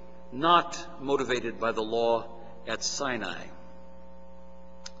 not motivated by the law at Sinai.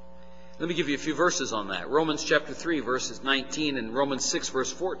 Let me give you a few verses on that. Romans chapter 3, verses 19, and Romans 6,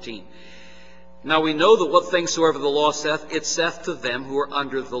 verse 14. Now we know that what things soever the law saith, it saith to them who are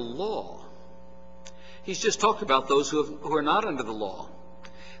under the law. He's just talked about those who are not under the law.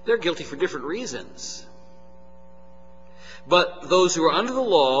 They're guilty for different reasons. But those who are under the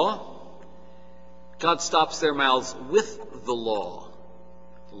law God stops their mouths with the law.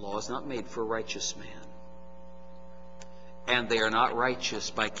 The law is not made for a righteous man. And they are not righteous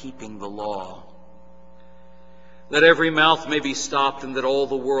by keeping the law. That every mouth may be stopped, and that all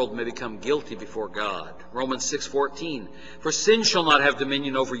the world may become guilty before God. Romans 6:14. For sin shall not have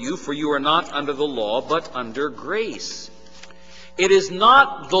dominion over you, for you are not under the law, but under grace. It is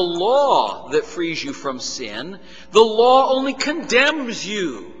not the law that frees you from sin. The law only condemns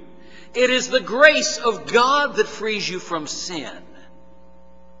you. It is the grace of God that frees you from sin.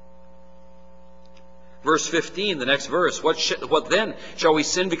 Verse 15, the next verse. What then? Shall we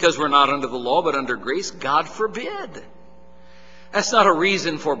sin because we're not under the law, but under grace? God forbid. That's not a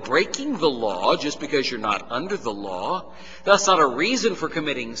reason for breaking the law just because you're not under the law. That's not a reason for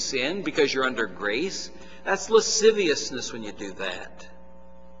committing sin because you're under grace. That's lasciviousness when you do that.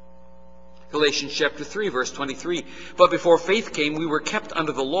 Galatians chapter 3, verse 23. But before faith came, we were kept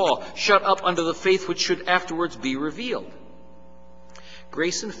under the law, shut up under the faith which should afterwards be revealed.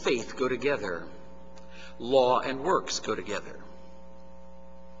 Grace and faith go together. Law and works go together.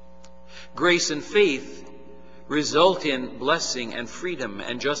 Grace and faith result in blessing and freedom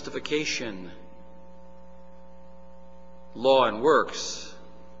and justification. Law and works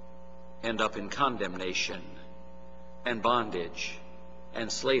end up in condemnation and bondage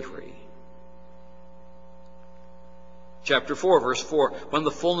and slavery. Chapter 4, verse 4, when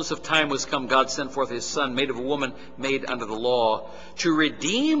the fullness of time was come, God sent forth his Son, made of a woman, made under the law, to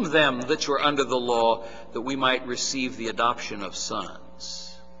redeem them that were under the law, that we might receive the adoption of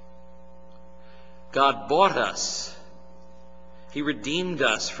sons. God bought us. He redeemed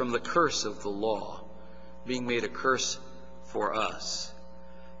us from the curse of the law, being made a curse for us.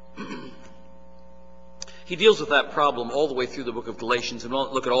 He deals with that problem all the way through the book of Galatians, and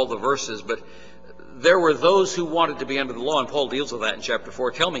won't look at all the verses, but there were those who wanted to be under the law, and Paul deals with that in chapter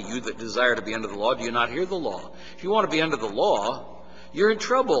 4. Tell me, you that desire to be under the law, do you not hear the law? If you want to be under the law, you're in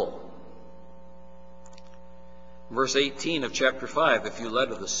trouble. Verse 18 of chapter 5, if you led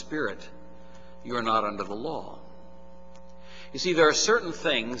of the Spirit, you are not under the law. You see, there are certain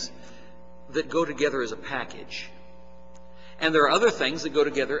things that go together as a package, and there are other things that go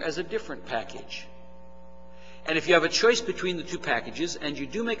together as a different package. And if you have a choice between the two packages, and you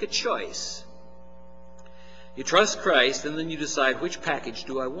do make a choice, you trust Christ, and then you decide, which package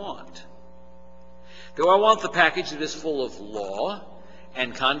do I want? Do I want the package that is full of law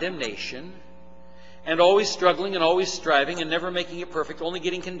and condemnation, and always struggling and always striving and never making it perfect, only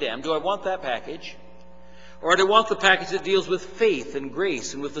getting condemned? Do I want that package? Or do I want the package that deals with faith and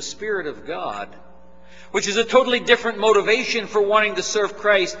grace and with the Spirit of God, which is a totally different motivation for wanting to serve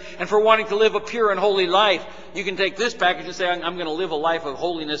Christ and for wanting to live a pure and holy life? You can take this package and say, I'm going to live a life of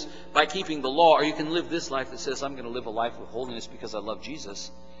holiness by keeping the law. Or you can live this life that says, I'm going to live a life of holiness because I love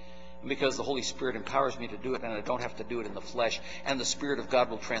Jesus, and because the Holy Spirit empowers me to do it, and I don't have to do it in the flesh, and the Spirit of God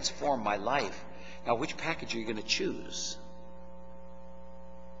will transform my life. Now, which package are you going to choose?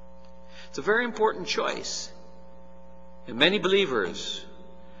 It's a very important choice. And many believers,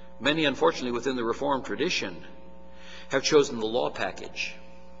 many unfortunately within the Reformed tradition, have chosen the law package.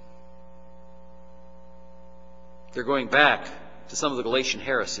 They're going back to some of the Galatian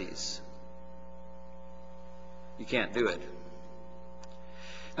heresies. You can't do it.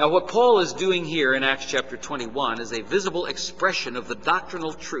 Now, what Paul is doing here in Acts chapter 21 is a visible expression of the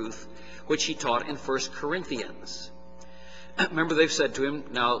doctrinal truth which he taught in 1 Corinthians. Remember, they've said to him,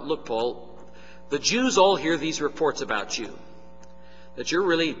 now look, Paul, the Jews all hear these reports about you, that you're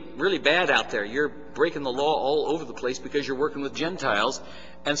really, really bad out there. You're breaking the law all over the place because you're working with Gentiles.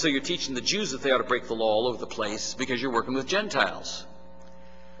 And so you're teaching the Jews that they ought to break the law all over the place because you're working with Gentiles.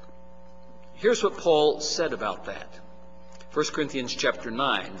 Here's what Paul said about that. 1 Corinthians chapter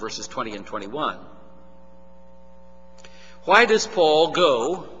 9, verses 20 and 21. Why does Paul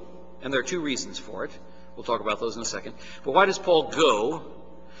go, and there are two reasons for it. We'll talk about those in a second. But why does Paul go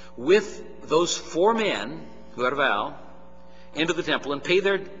with those 4 men who had a vow into the temple and pay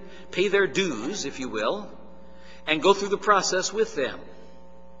their dues, if you will, and go through the process with them?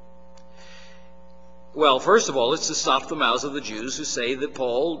 Well, first of all, it's to stop the mouths of the Jews who say that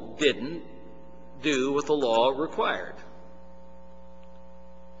Paul didn't do what the law required.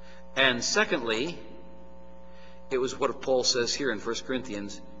 And secondly, it was what Paul says here in 1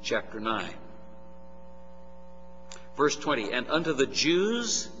 Corinthians chapter 9. Verse 20, and unto the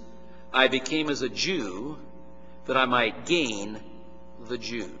Jews I became as a Jew, that I might gain the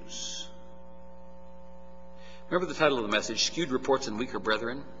Jews. Remember the title of the message, Skewed Reports and Weaker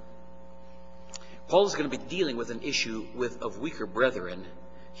Brethren? Paul is going to be dealing with an issue of weaker brethren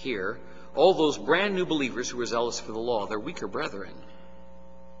here. All those brand new believers who were zealous for the law, they're weaker brethren.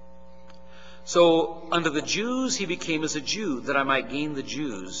 So unto the Jews he became as a Jew, that I might gain the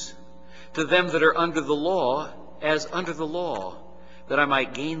Jews. To them that are under the law, as under the law, that I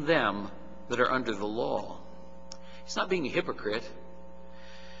might gain them that are under the law. He's not being a hypocrite.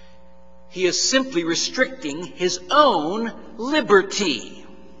 He is simply restricting his own liberty.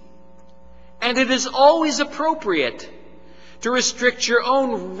 And it is always appropriate to restrict your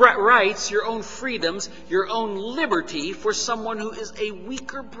own rights, your own freedoms, your own liberty for someone who is a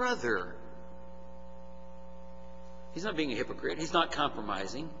weaker brother. He's not being a hypocrite. He's not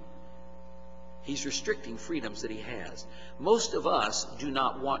compromising. He's restricting freedoms that he has. Most of us do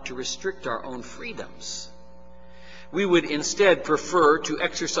not want to restrict our own freedoms. We would instead prefer to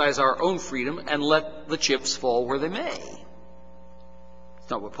exercise our own freedom and let the chips fall where they may. It's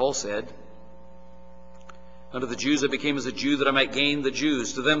not what Paul said. Unto the Jews I became as a Jew, that I might gain the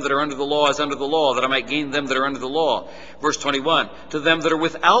Jews. To them that are under the law as under the law, that I might gain them that are under the law. Verse 21, to them that are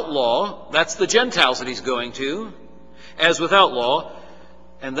without law, that's the Gentiles that he's going to, as without law.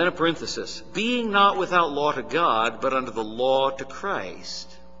 And then a parenthesis, being not without law to God, but under the law to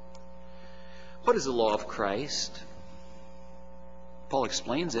Christ. What is the law of Christ? Paul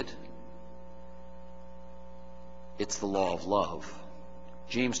explains it. It's the law of love.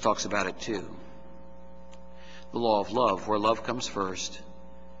 James talks about it too. The law of love, where love comes first.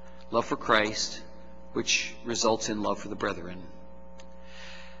 Love for Christ, which results in love for the brethren.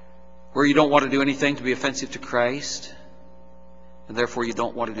 Where you don't want to do anything to be offensive to Christ, and therefore you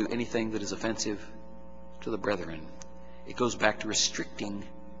don't want to do anything that is offensive to the brethren. It goes back to restricting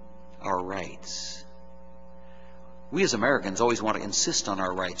our rights. We as Americans always want to insist on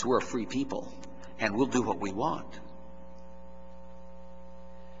our rights. We're a free people, and we'll do what we want.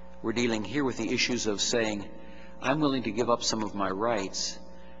 We're dealing here with the issues of saying, I'm willing to give up some of my rights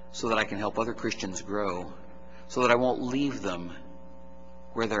so that I can help other Christians grow, so that I won't leave them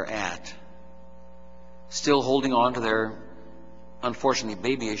where they're at, still holding on to their, unfortunately,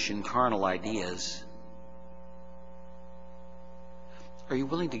 babyish and carnal ideas. Are you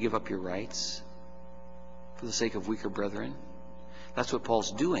willing to give up your rights for the sake of weaker brethren? That's what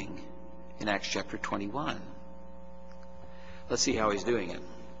Paul's doing in Acts chapter 21. Let's see how he's doing it.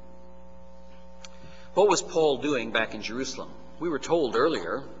 What was Paul doing back in Jerusalem? We were told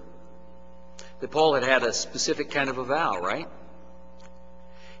earlier that Paul had had a specific kind of a vow, right?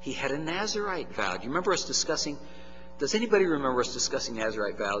 He had a Nazirite vow. Do you remember us discussing? Does anybody remember us discussing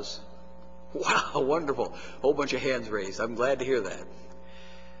Nazirite vows? Wow, wonderful. A whole bunch of hands raised. I'm glad to hear that.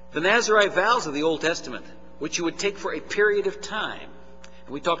 The Nazirite vows of the Old Testament, which you would take for a period of time.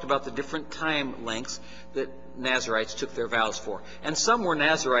 And we talked about the different time lengths that Nazirites took their vows for. And some were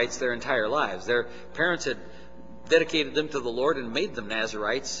Nazirites their entire lives. Their parents had dedicated them to the Lord and made them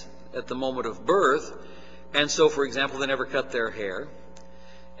Nazirites at the moment of birth. And so, for example, they never cut their hair.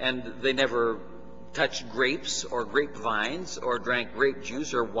 And they never touched grapes or grapevines or drank grape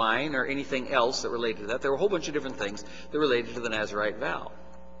juice or wine or anything else that related to that. There were a whole bunch of different things that related to the Nazirite vow.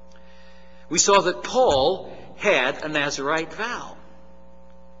 We saw that Paul had a Nazirite vow.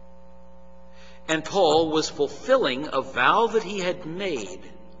 And Paul was fulfilling a vow that he had made.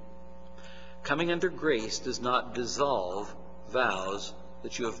 Coming under grace does not dissolve vows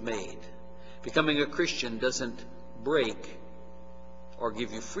that you have made. Becoming a Christian doesn't break or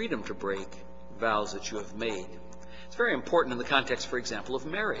give you freedom to break vows that you have made. It's very important in the context, for example, of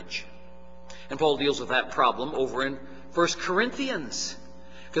marriage. And Paul deals with that problem over in 1 Corinthians.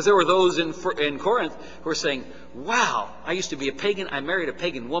 Because there were those in Corinth who were saying, wow, I used to be a pagan, I married a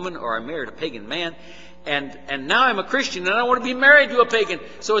pagan woman, or I married a pagan man, and now I'm a Christian and I want to be married to a pagan.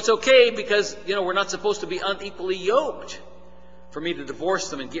 So it's okay because, we're not supposed to be unequally yoked for me to divorce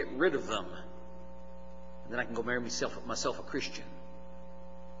them and get rid of them. And then I can go marry myself a Christian.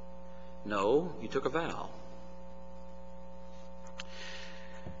 No, you took a vow.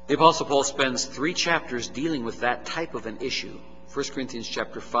 The Apostle Paul spends 3 chapters dealing with that type of an issue. 1 Corinthians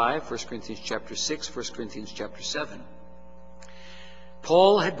chapter 5, 1 Corinthians chapter 6, 1 Corinthians chapter 7.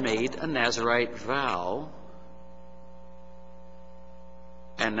 Paul had made a Nazirite vow,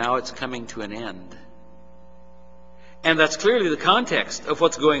 and now it's coming to an end. And that's clearly the context of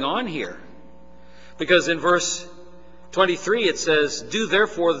what's going on here. Because in verse 23 it says, do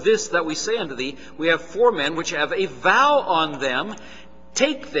therefore this that we say unto thee, we have 4 men which have a vow on them.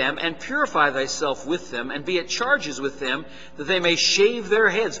 Take them and purify thyself with them, and be at charges with them, that they may shave their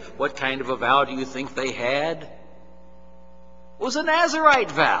heads. What kind of a vow do you think they had? It was a Nazirite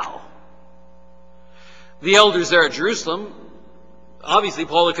vow. The elders there at Jerusalem, obviously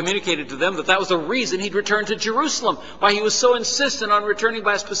Paul had communicated to them that that was the reason he'd returned to Jerusalem, why he was so insistent on returning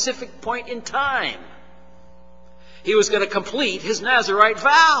by a specific point in time. He was going to complete his Nazirite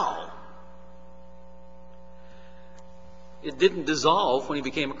vow. It didn't dissolve when he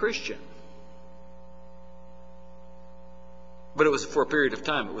became a Christian. But it was for a period of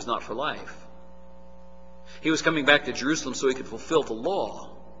time. It was not for life. He was coming back to Jerusalem so he could fulfill the law.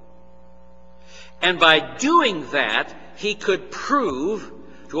 And by doing that, he could prove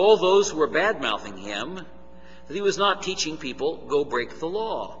to all those who were bad-mouthing him that he was not teaching people, go break the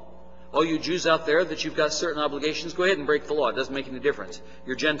law. All you Jews out there that you've got certain obligations, go ahead and break the law. It doesn't make any difference.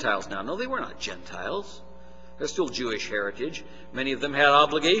 You're Gentiles now. No, they were not Gentiles. They're still Jewish heritage. Many of them had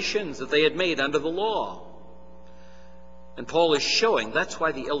obligations that they had made under the law. And Paul is showing that's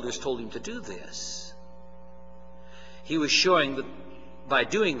why the elders told him to do this. He was showing that by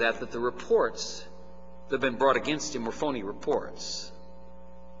doing that the reports that have been brought against him were phony reports.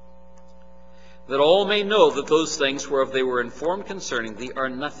 That all may know that those things whereof they were informed concerning thee are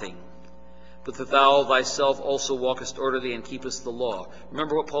nothing, but that thou thyself also walkest orderly and keepest the law.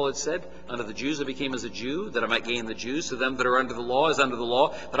 Remember what Paul had said? Unto the Jews I became as a Jew, that I might gain the Jews. To them that are under the law as under the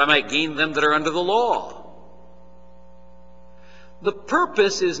law, that I might gain them that are under the law. The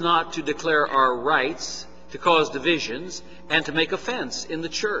purpose is not to declare our rights, to cause divisions, and to make offense in the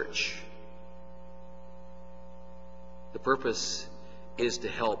church. The purpose is to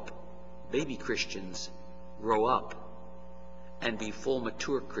help baby Christians grow up and be full,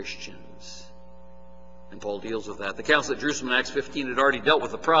 mature Christians. And Paul deals with that. The council at Jerusalem in Acts 15 had already dealt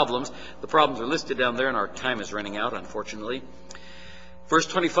with the problems. The problems are listed down there, and our time is running out, unfortunately. Verse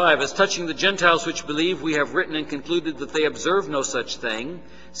 25, as touching the Gentiles which believe, we have written and concluded that they observe no such thing,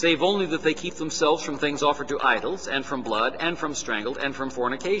 save only that they keep themselves from things offered to idols, and from blood, and from strangled, and from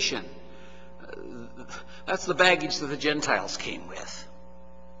fornication. That's the baggage that the Gentiles came with.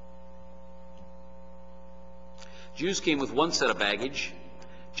 Jews came with one set of baggage.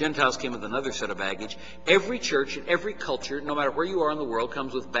 Gentiles came with another set of baggage. Every church and every culture, no matter where you are in the world,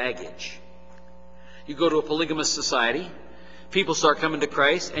 comes with baggage. You go to a polygamous society, people start coming to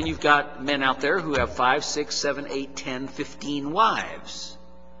Christ, and you've got men out there who have 5, 6, 7, 8, 10, 15 wives.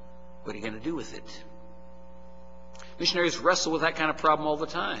 What are you going to do with it? Missionaries wrestle with that kind of problem all the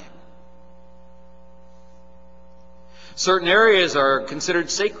time. Certain areas are considered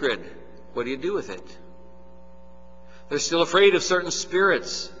sacred. What do you do with it? They're still afraid of certain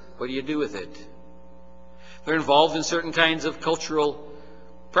spirits. What do you do with it? They're involved in certain kinds of cultural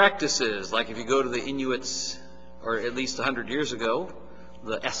practices, like if you go to the Inuits, or at least 100 years ago,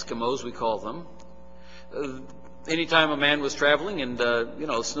 the Eskimos we call them. Anytime a man was traveling and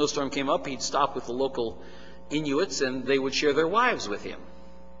a snowstorm came up, he'd stop with the local Inuits and they would share their wives with him.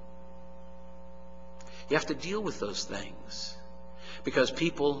 You have to deal with those things because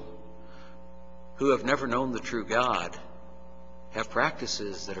people who have never known the true God have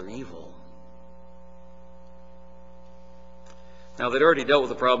practices that are evil. Now, they'd already dealt with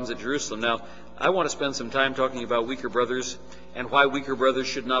the problems at Jerusalem. Now, I want to spend some time talking about weaker brothers and why weaker brothers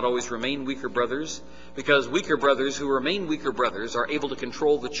should not always remain weaker brothers, because weaker brothers who remain weaker brothers are able to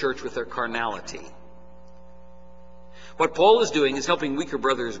control the church with their carnality. What Paul is doing is helping weaker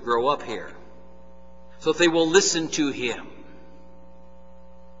brothers grow up here so that they will listen to him.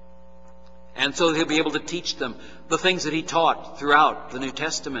 And so he'll be able to teach them the things that he taught throughout the New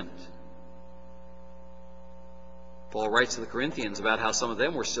Testament. Paul writes to the Corinthians about how some of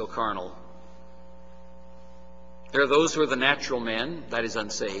them were still carnal. There are those who are the natural men, that is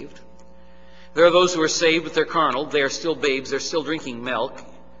unsaved. There are those who are saved, but they're carnal. They are still babes. They're still drinking milk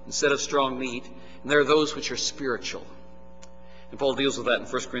instead of strong meat. And there are those which are spiritual. And Paul deals with that in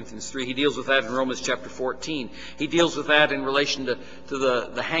 1 Corinthians 3. He deals with that in Romans chapter 14. He deals with that in relation to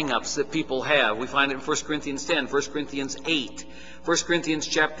the hang-ups that people have. We find it in 1 Corinthians 10, 1 Corinthians 8, 1 Corinthians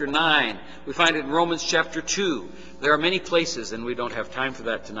chapter 9. We find it in Romans chapter 2. There are many places, and we don't have time for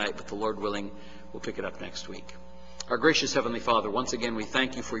that tonight, but the Lord willing, we'll pick it up next week. Our gracious Heavenly Father, once again, we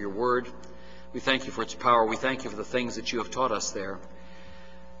thank you for your word. We thank you for its power. We thank you for the things that you have taught us there.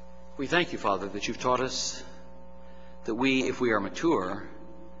 We thank you, Father, that you've taught us that we, if we are mature,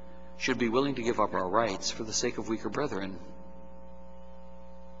 should be willing to give up our rights for the sake of weaker brethren,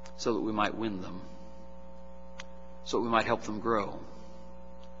 so that we might win them, so that we might help them grow,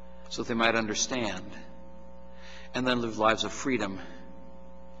 so that they might understand, and then live lives of freedom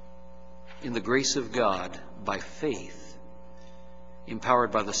in the grace of God by faith,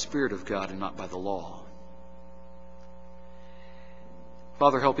 empowered by the Spirit of God and not by the law.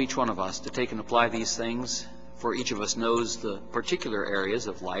 Father, help each one of us to take and apply these things, for each of us knows the particular areas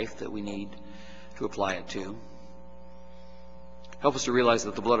of life that we need to apply it to. Help us to realize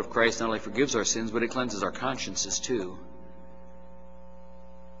that the blood of Christ not only forgives our sins, but it cleanses our consciences too.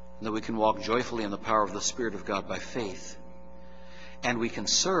 And that we can walk joyfully in the power of the Spirit of God by faith. And we can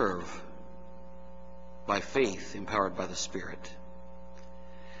serve by faith, empowered by the Spirit.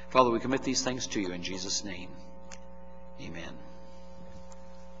 Father, we commit these things to you in Jesus' name. Amen.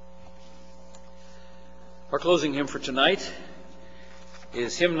 Our closing hymn for tonight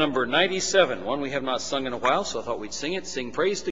is hymn number 97, one we have not sung in a while, so I thought we'd sing it. Sing praise to